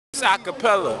It's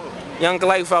acapella.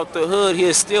 YoungLife out the hood,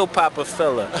 he'll still pop a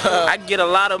fella. I get a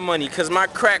lot of money cause my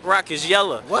crack rock is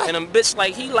yellow. What? And them bitch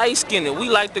like he light skinned, we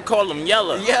like to call him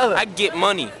yellow. I get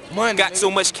money. Got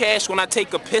so much cash when I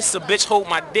take a piss, a bitch hold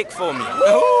my dick for me.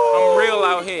 I'm real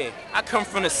out here. I come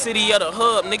from the city of the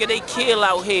hub, nigga, they kill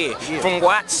out here. From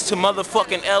Watts to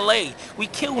motherfucking LA. We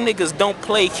kill niggas, don't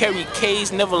play, carry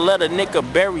K's, never let a nigga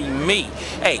bury me.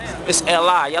 Hey, it's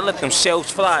LI, y'all let them shells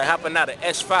fly, hopping out of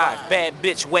S5. Bad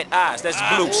bitch, wet eyes, that's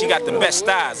blue, she got the best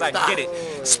eyes, I get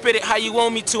it. Spit it how you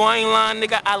want me to, I ain't lying,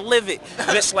 nigga, I live it.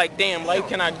 Bitch like, damn, like,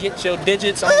 can I get your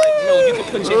digits? I'm like, no, you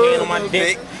can put your hand on my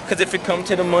dick. Cause if it come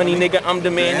to the money, nigga, I'm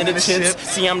the man in the chips.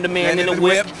 See, I'm the man in the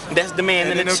whip, that's the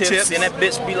man in the chips. And that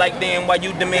bitch be like, damn, why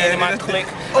you demanding my click?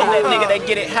 I'm that nigga that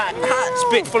get it hot.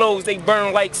 Spit flows, they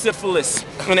burn like syphilis.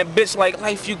 And that bitch like,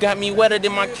 life, you got me wetter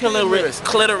than my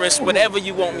clitoris, whatever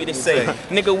you want me to say.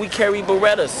 Nigga, we carry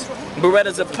Berettas.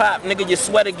 Berettas a pop, nigga, your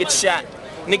sweater get shot.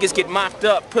 Niggas get mopped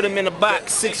up, put them in a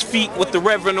box, 6 feet with the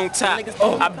Reverend on top.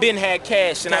 I been had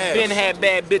cash and I been had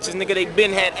bad bitches, nigga, they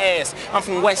been had ass. I'm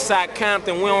from West Side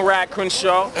Compton, we don't ride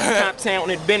Crenshaw. Compton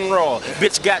it been raw.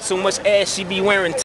 Bitch got so much ass she be wearing